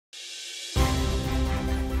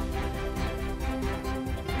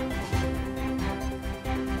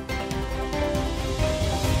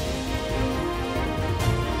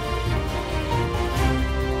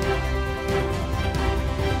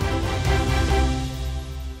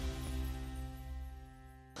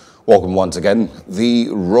Welcome once again. The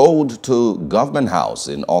road to Government House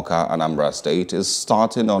in Awka, Anambra State is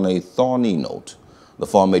starting on a thorny note. The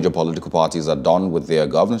four major political parties are done with their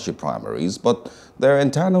governorship primaries, but there are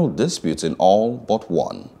internal disputes in all but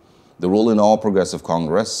one. The ruling All Progressive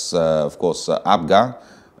Congress, Awka,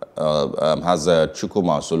 has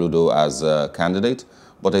Chukwuma Soludo as a candidate,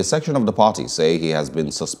 but a section of the party say he has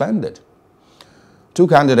been suspended. Two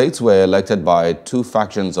candidates were elected by two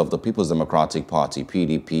factions of the People's Democratic Party,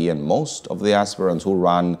 PDP, and most of the aspirants who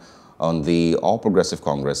ran on the All Progressive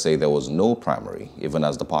Congress say there was no primary, even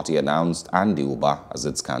as the party announced Nnamdi Azikiwe as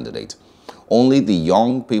its candidate. Only the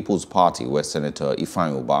Young People's Party, where Senator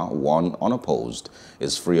Ifeanyi Ubah won unopposed,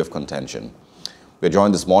 is free of contention. We're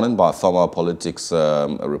joined this morning by a former politics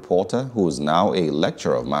reporter who is now a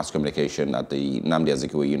lecturer of mass communication at the Nnamdi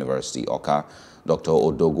Azikiwe University, Awka, Dr.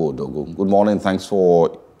 Odowu Odogwu. Good morning. Thanks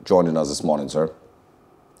for joining us this morning, sir.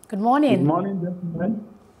 Good morning. Good morning, gentlemen.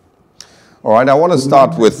 All right. I want to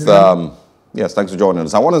start with, yes, thanks for joining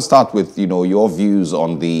us. I want to start with, your views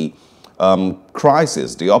on the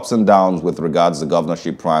crisis, the ups and downs with regards to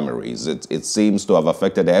governorship primaries. It seems to have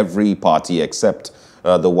affected every party except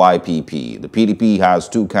the YPP. The PDP has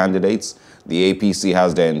two candidates. The APC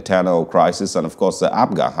has their internal crisis. And, of course, the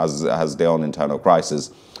Awka has their own internal crisis.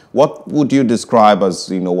 What would you describe as,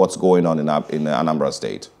 what's going on in Anambra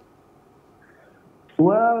State?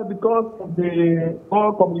 Well, because of the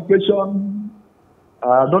poor communication,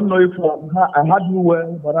 I don't know if I heard you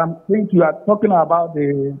well, but I think you are talking about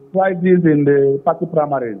the crisis in the party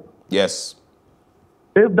primaries. Yes.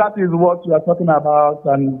 If that is what you are talking about,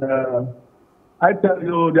 and I tell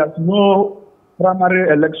you, there's no primary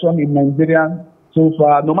election in Nigeria so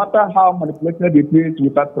far, no matter how manipulated it is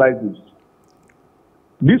with that crisis.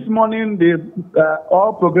 This morning, the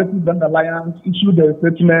All Progressive Alliance issued a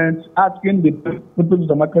statement asking the People's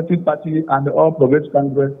Democratic Party and the All Progressive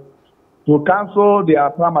Congress to cancel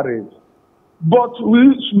their primaries. But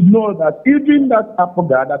we should know that even that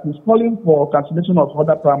Awka that is calling for cancellation of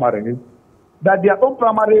other primaries, that their own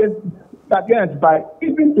primaries are against by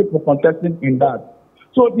even people contesting in that.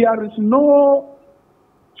 So there is no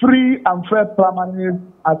free and fair primaries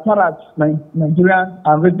as far as Nigerians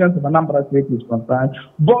and residents of Anambra State is concerned.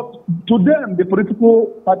 But to them, the political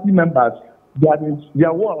party members,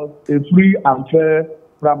 there was a free and fair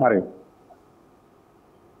primary.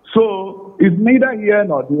 So it's neither here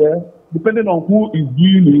nor there, depending on who is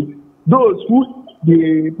doing it. Those who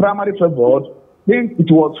the primary favored think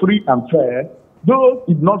it was free and fair. Those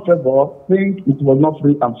it not favored think it was not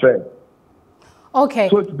free and fair. Okay.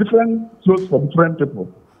 So it's different strokes for different people.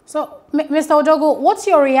 So, Mr. Odogwu, what's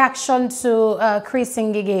your reaction to Chris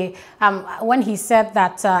Ngige when he said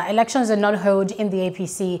that elections are not held in the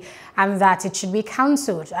APC and that it should be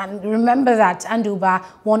cancelled? And remember that Nnamdi Azikiwe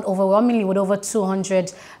won overwhelmingly with over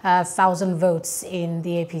 200,000 votes in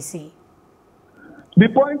the APC. The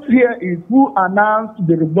point here is who announced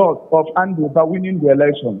the result of Nnamdi Azikiwe winning the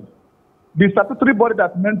election. The statutory body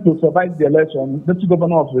that meant to survive the election, the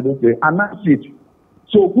governor of the state, announced it.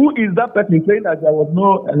 So who is that person saying that there was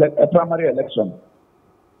no primary election?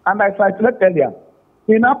 And as I said earlier,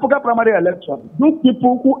 in Awka primary election, those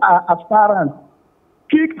people who are aspirants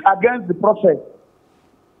kicked against the process.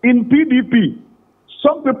 In PDP,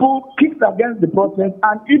 some people kicked against the process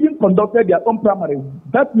and even conducted their own primaries.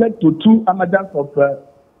 That led to two emergence of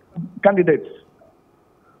candidates.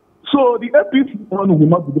 So the APC one will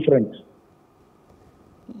not be different.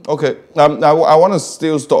 Okay. I want to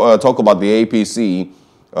still talk about the APC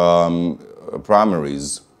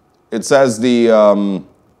primaries. It says the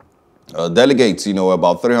delegates,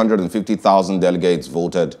 about 350,000 delegates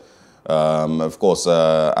voted, of course,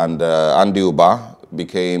 and Nnamdi Azikiwe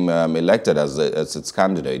became elected as its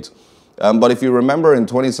candidate. But if you remember in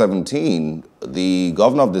 2017, the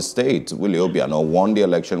governor of the state, Willie Obiano, won the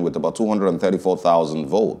election with about 234,000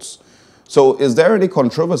 votes. So is there any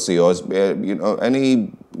controversy or is,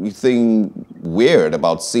 anything weird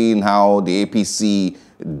about seeing how the APC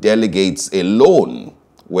delegates alone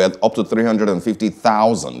were up to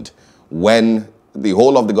 350,000 when the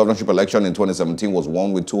whole of the governorship election in 2017 was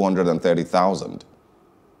won with 230,000?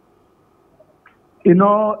 In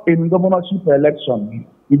governorship election,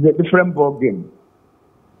 it's a different ball game.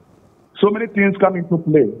 So many things come into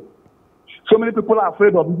play. So many people are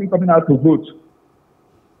afraid of even coming out to vote.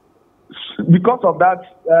 Because of that,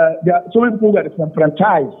 there are so many people that are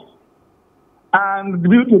disenfranchised. And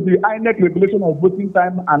due to the INEC regulation of voting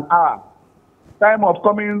time and hour, time of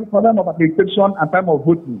coming, time of application, and time of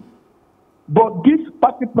voting. But this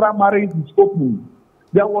party primary is open.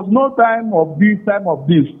 There was no time of this, time of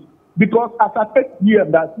this. Because as I take here,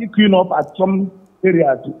 that he queuing up at some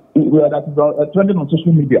areas that is trending on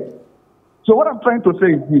social media. So what I'm trying to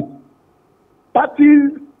say is this.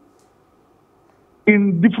 Parties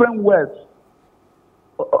in different ways,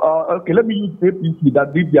 okay, let me use APC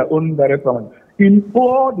that did their own direct primary. In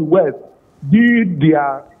all the ways, did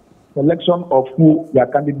their selection of who their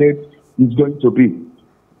candidate is going to be.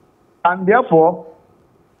 And therefore,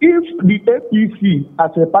 if the APC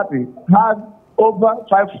as a party has over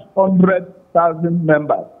 500,000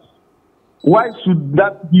 members, why should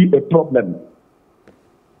that be a problem?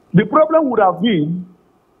 The problem would have been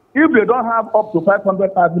if they don't have up to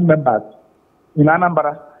 500,000 members in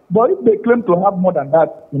Anambra, but if they claim to have more than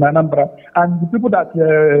that in Anambra, and the people that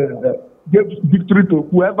gave victory to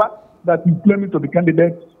whoever that is claiming to be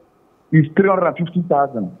candidate is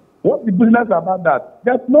 350,000. What's the business about that?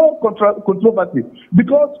 There's no controversy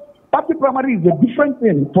because party primary is a different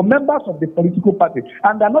thing for members of the political party,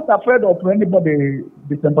 and they're not afraid of anybody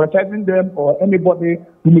disenfranchising them or anybody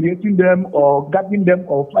humiliating them or gagging them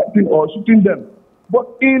or fighting or shooting them. But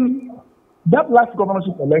in that last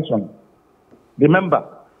governorship election, remember,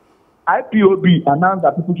 IPOB announced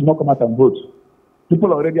that people should not come out and vote.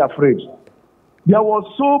 People are already afraid. There was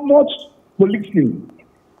so much policing.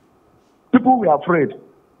 People were afraid.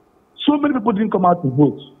 So many people didn't come out to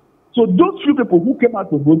vote. So those few people who came out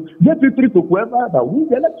to vote, they victory to whoever that won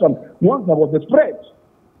the election once there was a spread.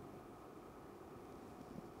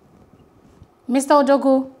 Mr.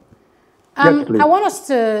 Odogwu, yes, I want us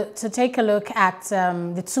to take a look at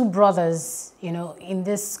the two brothers, you know, in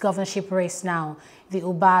this governorship race now, the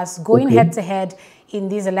Ubas going head to head in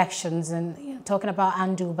these elections, and you know, talking about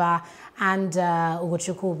Anduba and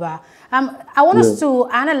Ugochukwu Uba. I want us to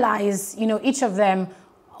analyze, you know, each of them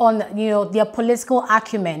on, you know, their political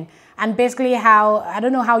acumen and basically how, I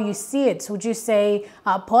don't know how you see it. Would you say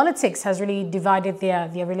politics has really divided their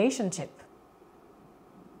relationship?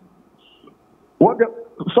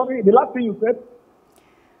 Sorry, the last thing you said?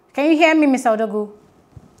 Can you hear me, Mr. Odogwu?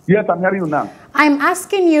 Yes, I'm hearing you now. I'm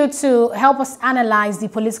asking you to help us analyze the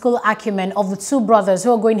political acumen of the two brothers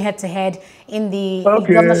who are going head to head in the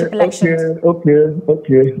governorship elections.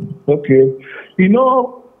 Okay. You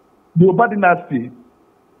know, the Uba dynasty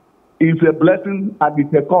is a blessing and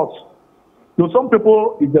it's a curse. So some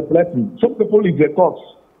people it's a blessing, some people it's a curse.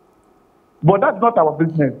 But that's not our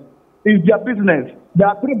business. It's their business. There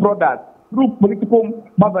are three brothers through political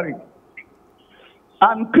maverick.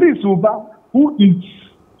 And Chris Uba, who is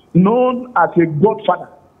known as a godfather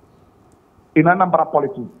in Anambra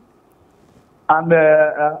politics, and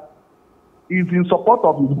is in support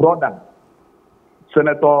of his brother,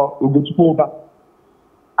 Senator Ugochukwu Uba,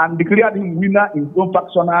 and declared him winner in his own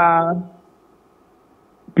factional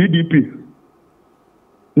PDP.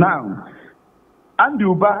 Now,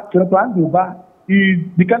 Senator Andy Uba is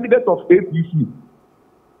the candidate of APC.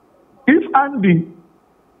 If Andy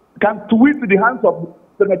can twist the hands of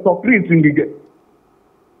Senator Chris Ngige,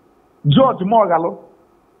 George Morgalo,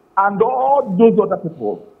 and all those other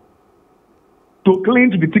people to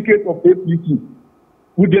clinch the ticket of APC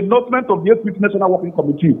with the announcement of the APC National Working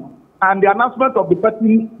Committee and the announcement of the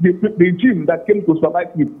person, the team that came to survive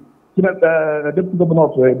it, the Deputy Governor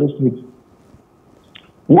of the state.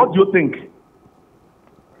 What do you think?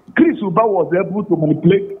 Chris Uba was able to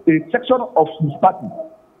manipulate a section of his party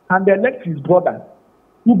and elect his brother.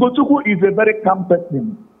 Ugochukwu is a very calm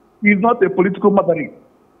person. He is not a political maverick.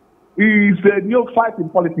 He is a neophyte in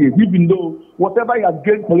politics, even though whatever he has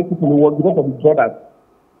gained politically was because of his brothers.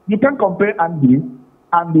 You can compare Andy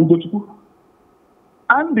and Ugochukwu.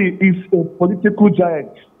 Andy is a political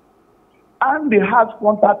giant. Andy has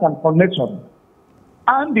contact and connection.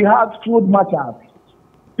 Andy has food matches.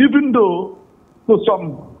 Even though, to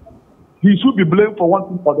some, he should be blamed for one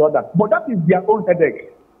thing or the other. But that is their own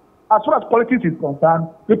headache. As far as politics is concerned,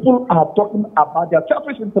 people are talking about their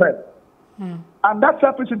selfish interest. And that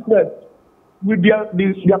selfish interest with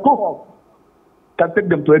their cohort can take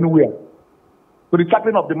them to anywhere, to the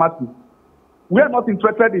tackling of the masses. We are not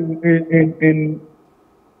interested in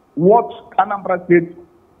what Anambra State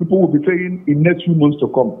people will be saying in next few months to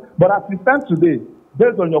come. But as it stands today,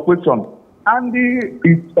 based on your question, Andy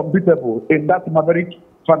is unbeatable in that maverick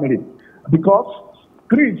family because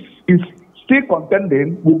Chris is still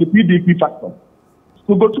contending with the PDP factor.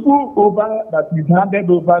 Ugochukwu Uba that is handed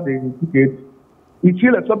over the ticket is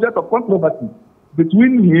still a subject of controversy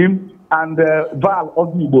between him and Val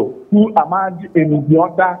Odigbo, who emerged in the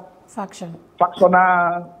other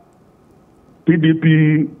factional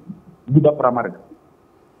PDP Buddha primary.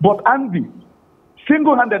 But Andy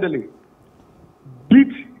single-handedly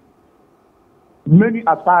beat many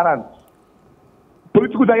aspirants,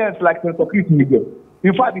 political giants like Senator Chris Ngige.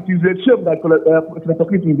 In fact, it is a shame that Senator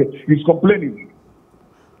Chris Ngige is complaining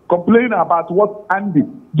complaining about what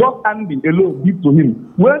just Andy alone did to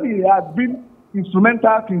him, when he has been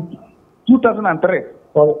instrumental since 2003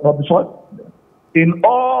 or before in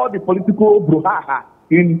all the political brouhaha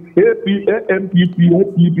in MPP,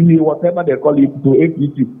 APP, whatever they call it, to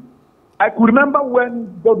APC. I could remember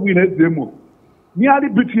when Godwin Ezemo nearly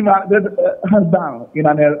beat him hands down in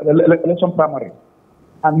an election primary,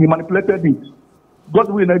 and he manipulated it.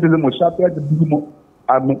 Godwin Ezemo shouted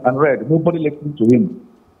and read. Nobody listened to him,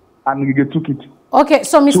 and he took it. Okay,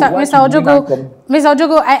 so Mr.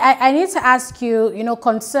 Odogwu, I need to ask you,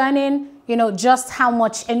 concerning, just how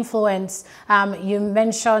much influence you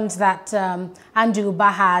mentioned that Andy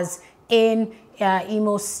Uba has in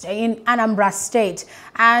Anambra State,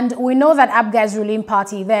 and we know that ABGA is ruling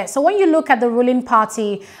party there. So when you look at the ruling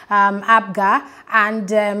party, ABGA,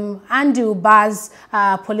 and Andy Uba's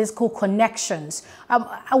political connections,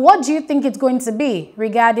 what do you think it's going to be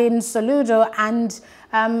regarding Soludo and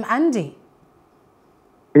Andy?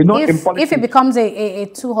 If it becomes a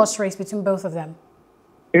two-horse race between both of them?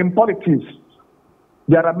 In politics,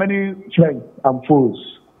 there are many friends and foes.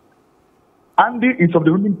 Andy is of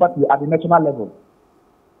the ruling party at the national level.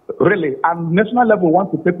 Really. And national level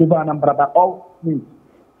wants to take over Anambra by all means.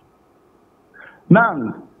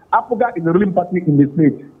 Now, Awka is the ruling party in the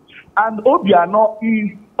state. And Obiano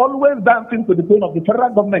is always dancing to the tune of the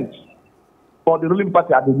federal government for the ruling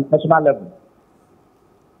party at the national level.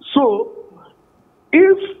 So,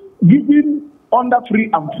 if given under free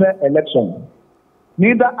and fair election,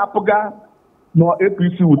 neither Awka nor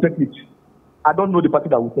APC will take it. I don't know the party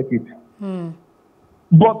that will take it.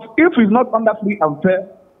 But if it's not under free and fair,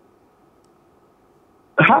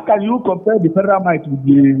 how can you compare the federal might with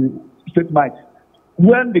the state might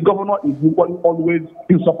when the governor is equally always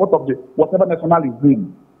in support of the whatever national is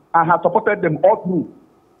doing and has supported them all through?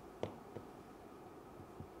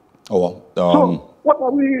 So what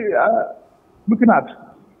are we looking at?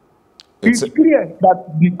 It's clear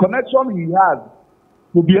that the connection he has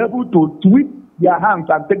to be able to twist their hands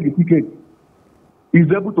and take the ticket is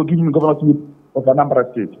able to give him the governorship of Anambra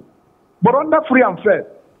State. But under free and fair,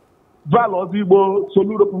 Val Ozigbo,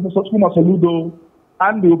 Soludo, Professor Skuma Soludo,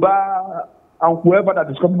 and Uba, and whoever that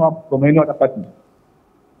is coming up from any other party,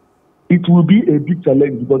 it will be a big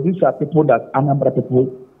challenge because these are people that Anambra people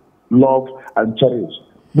love and cherish.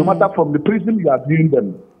 No matter from the prison you are viewing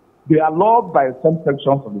them, they are loved by some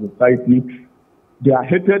sections of the society. They are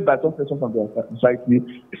hated by some sections of the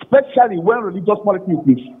society, especially when religious politics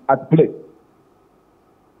is at play.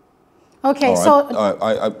 Okay, so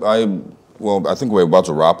well, I think we're about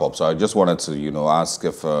to wrap up. So I just wanted to, ask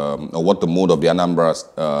if what the mood of the Anambra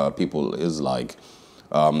people is like.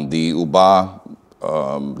 The Uba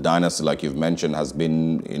dynasty, like you've mentioned, has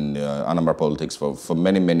been in Anambra politics for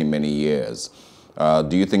many, many, many years.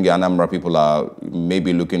 Do you think the Anambra people are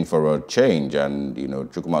maybe looking for a change, and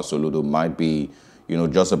Chukwuma Soludo might be,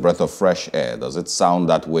 just a breath of fresh air? Does it sound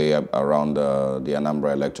that way around the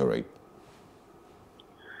Anambra electorate?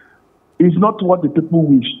 It's not what the people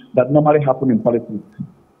wish that normally happen in politics.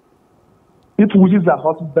 If wishes are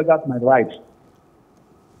horses, beggars might ride.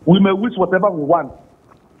 We may wish whatever we want,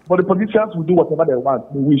 but the politicians will do whatever they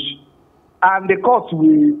want, they wish. And the courts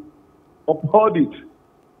will uphold it.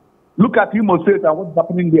 Look at Imo State and what's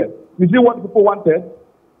happening there. Is it what people wanted?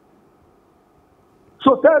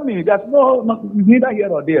 So tell me, there's neither here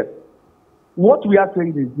or there. What we are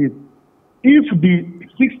saying is this: if the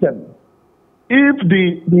system, if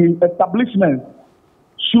the establishment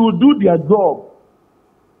should do their job,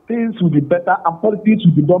 things will be better and politics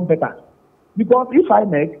will be done better. Because if I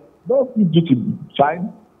make, those things do to be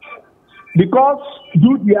fine. Because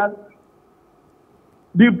the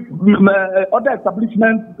other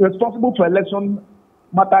establishments responsible for election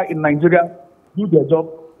matter in Nigeria do their job,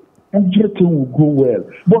 everything will go well.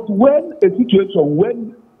 But when a situation,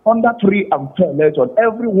 when under free and fair election,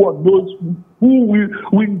 everyone knows who will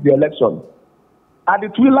win the election, at the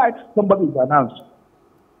twilight, somebody is announced,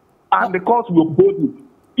 and the court will uphold it,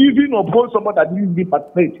 even uphold somebody that didn't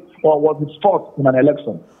participate or was exposed in an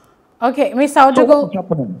election. Okay, Mr. Odogwu, so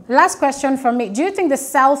last question from me. Do you think the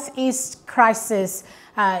Southeast crisis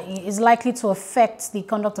is likely to affect the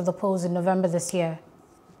conduct of the polls in November this year?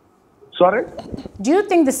 Sorry? Do you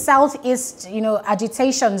think the Southeast,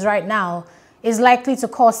 agitations right now is likely to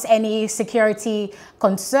cause any security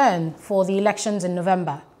concern for the elections in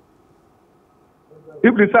November?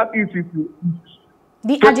 If the Southeast is...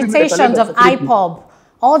 The agitations of IPOB,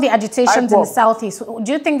 all the agitations in the Southeast,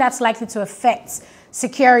 do you think that's likely to affect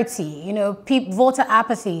security, voter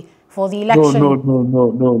apathy for the election? No.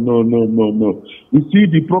 You see,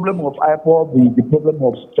 the problem of IPOB is the problem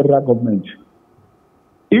of federal government.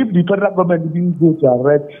 if the federal government didn't go to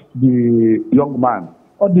arrest the young man,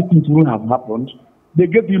 all these things wouldn't have happened. They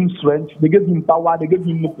gave him strength, they gave him power, they gave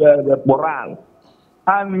him morale.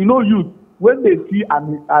 And you know, youth, when they see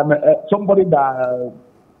somebody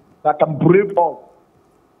that can brave up,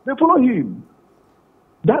 they follow him.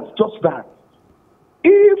 That's just that.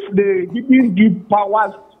 If they didn't give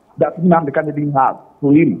powers that Nnamdi didn't have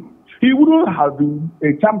to him, he wouldn't have been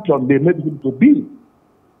a champion they made him to be.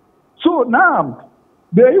 So now,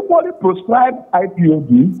 they equally prescribe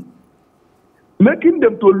IPOB, making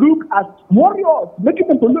them to look as warriors, making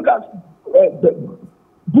them to look as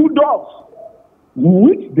bulldogs,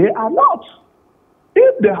 which they are not.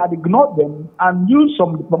 If they had ignored them and used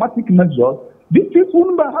some diplomatic measures, this thing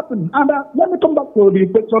wouldn't have happened. And let me come back to the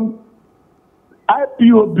question.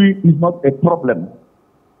 IPOB is not a problem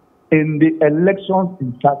in the elections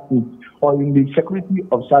in Southeast or in the security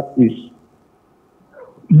of Southeast.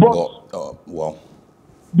 But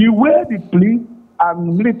the way the police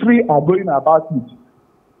and military are going about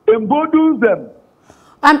it emboldens them.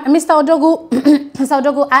 Mr. Odogwu, Mr.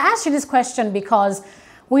 Odogwu, I asked you this question because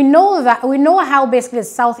we know how basically the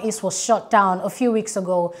Southeast was shut down a few weeks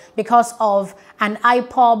ago because of an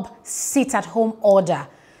IPOB sit-at-home order.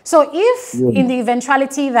 So if in the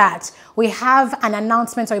eventuality that we have an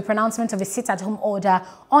announcement or a pronouncement of a sit-at-home order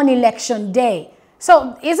on election day,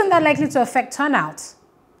 so isn't that likely to affect turnout?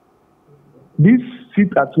 This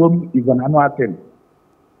sit-at-home is an annual thing.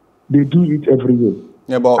 They do it every year.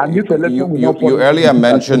 Yeah, but and this you earlier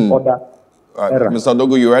mentioned, Mr.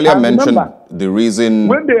 Odogwu, you earlier mentioned the reason...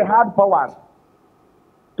 When they had power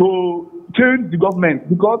to change the government,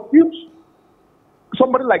 because if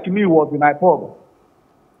somebody like me was in IPOB,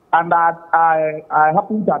 and I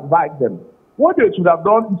happen to advise them, what they should have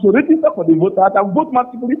done is to register for the voters and vote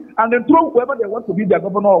massively, and then throw whoever they want to be their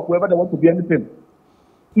governor or whoever they want to be anything.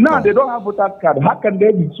 Now they don't have voters card. How can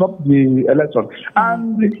they disrupt the election?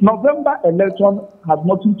 And the November election has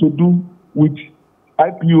nothing to do with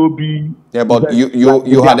IPOB. Yeah, but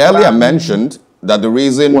you had earlier mentioned that the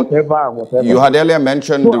reason... Whatever. You had earlier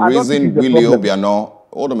mentioned the reason Willie Obiano...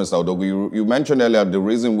 Hold on, Mr. Odogwu. You mentioned earlier the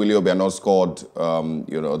reason Willie Obiano scored,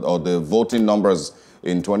 or the voting numbers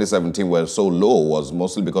in 2017 were so low was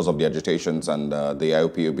mostly because of the agitations and the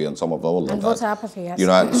IPOB and some of all of that. And voter apathy, yes. You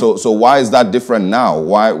know, so why is that different now?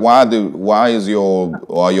 Why is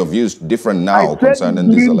your views different now concerning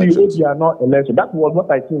these elections? The Obiano election, that was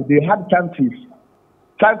what I said. They had chances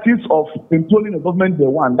of controlling the government they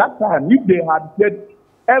want. That time, if they had said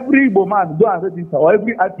every woman go and register, or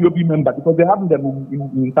every IPOB member, because they have them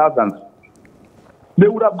in thousands, they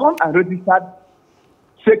would have gone and registered,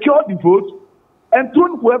 secured the vote, and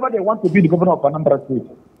thrown whoever they want to be the governor of Anambra State.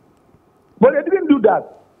 But they didn't do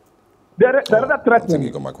that. They're rather threatening. I think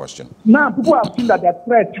you got my question. Now, people have seen that their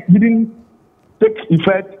threat didn't take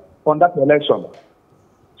effect on that election.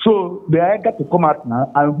 So they are eager to come out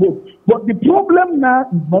now and vote. But the problem now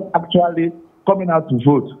is not actually coming out to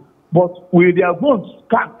vote, but with their votes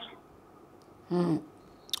cast.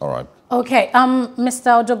 All right. Okay,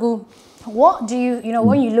 Mr. Odogwu, what do you,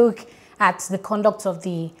 when you look at the conduct of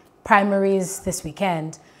the primaries this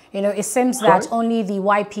weekend, it seems that only the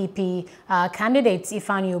YPP candidate,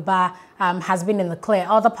 Ifeanyi Ubah, has been in the clear.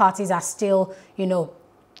 Other parties are still,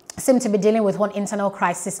 seem to be dealing with one internal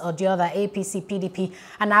crisis or the other, APC, PDP,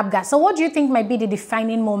 and ABGA. So what do you think might be the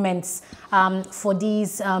defining moments for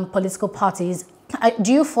these political parties?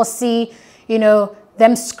 Do you foresee,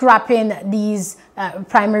 them scrapping these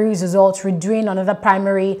primaries results, redoing another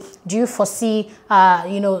primary? Do you foresee,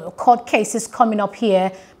 court cases coming up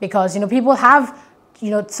here? Because, people have,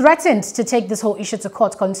 threatened to take this whole issue to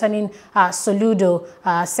court concerning Soludo,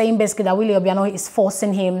 saying basically that Willie Obiano is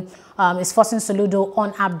forcing Soludo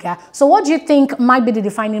on ABGA. So what do you think might be the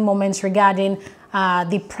defining moments regarding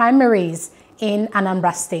the primaries in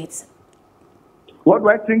Anambra State? What do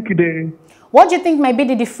I think What do you think might be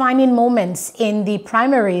the defining moments in the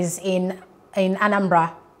primaries in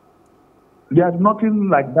Anambra? There's nothing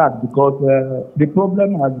like that, because the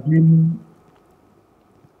problem has been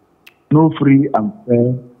no free and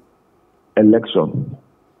fair election.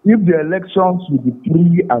 If the elections will be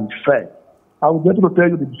free and fair, I will be able to tell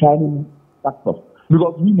you the defining factors,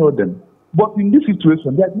 because we know them. But in this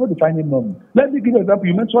situation, there's no defining moment. Let me give you an example.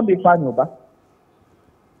 You mentioned Ifeanyi Ubah.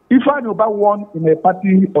 Ifeanyi Ubah won in a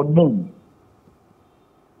party unknown.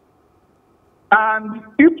 And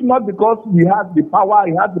if not because he had the power,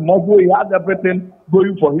 he had the muscle, he had everything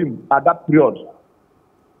going for him at that period,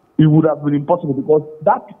 it would have been impossible, because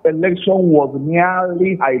that election was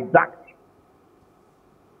nearly hijacked.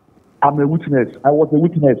 I'm a witness. I was a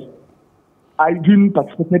witness. I didn't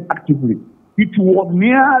participate actively. It was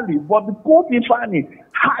nearly, but because Ifeanyi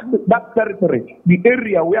had that territory, the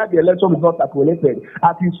area where the election results are collated,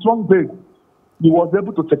 as his strong base, he was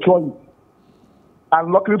able to secure it.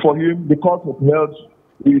 And luckily for him, the court upheld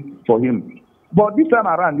it for him. But this time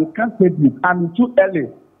around, you can't say this, and it's too early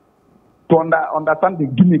to understand the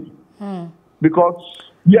gimmick. Because,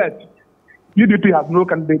 yes, PDP has no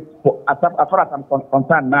candidate as far as I'm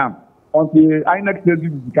concerned now, until INEC says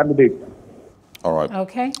this is the candidate. All right.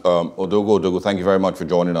 Okay. Odowu, thank you very much for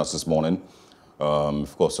joining us this morning.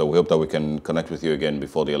 Of course, we hope that we can connect with you again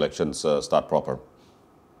before the elections start proper.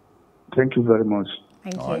 Thank you very much.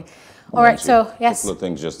 Thank you. Right. All right, so, yes. A couple of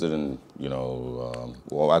things just didn't,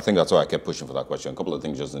 well, I think that's why I kept pushing for that question. A couple of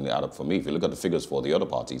things just didn't add up for me. If you look at the figures for the other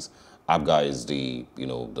parties, Awka is the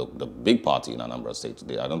big party in Anambra State.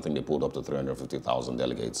 I don't think they pulled up to 350,000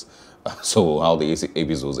 delegates. So how the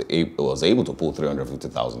APC was able to pull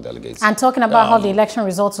 350,000 delegates. And talking about how the election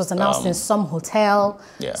results was announced in some hotel.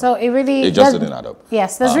 Yeah. So it just didn't add up.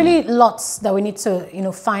 Yes, there's really lots that we need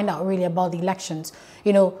to, find out really about the elections.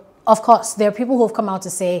 Of course, there are people who have come out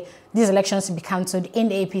to say these elections should be cancelled in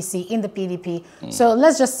the APC, in the PDP. So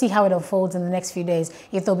let's just see how it unfolds in the next few days.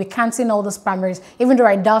 If they'll be cancelling all those primaries, even though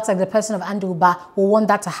I doubt that the person of Anambra will want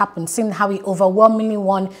that to happen, seeing how he overwhelmingly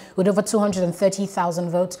won with over 230,000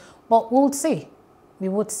 votes. But we'll see. We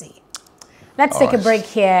would see. Let's take a break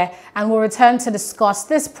here, and we'll return to discuss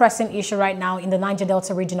this pressing issue right now in the Niger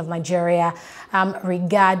Delta region of Nigeria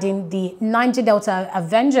regarding the Niger Delta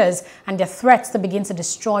Avengers and their threats to begin to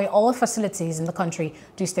destroy all facilities in the country.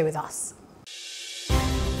 Do stay with us.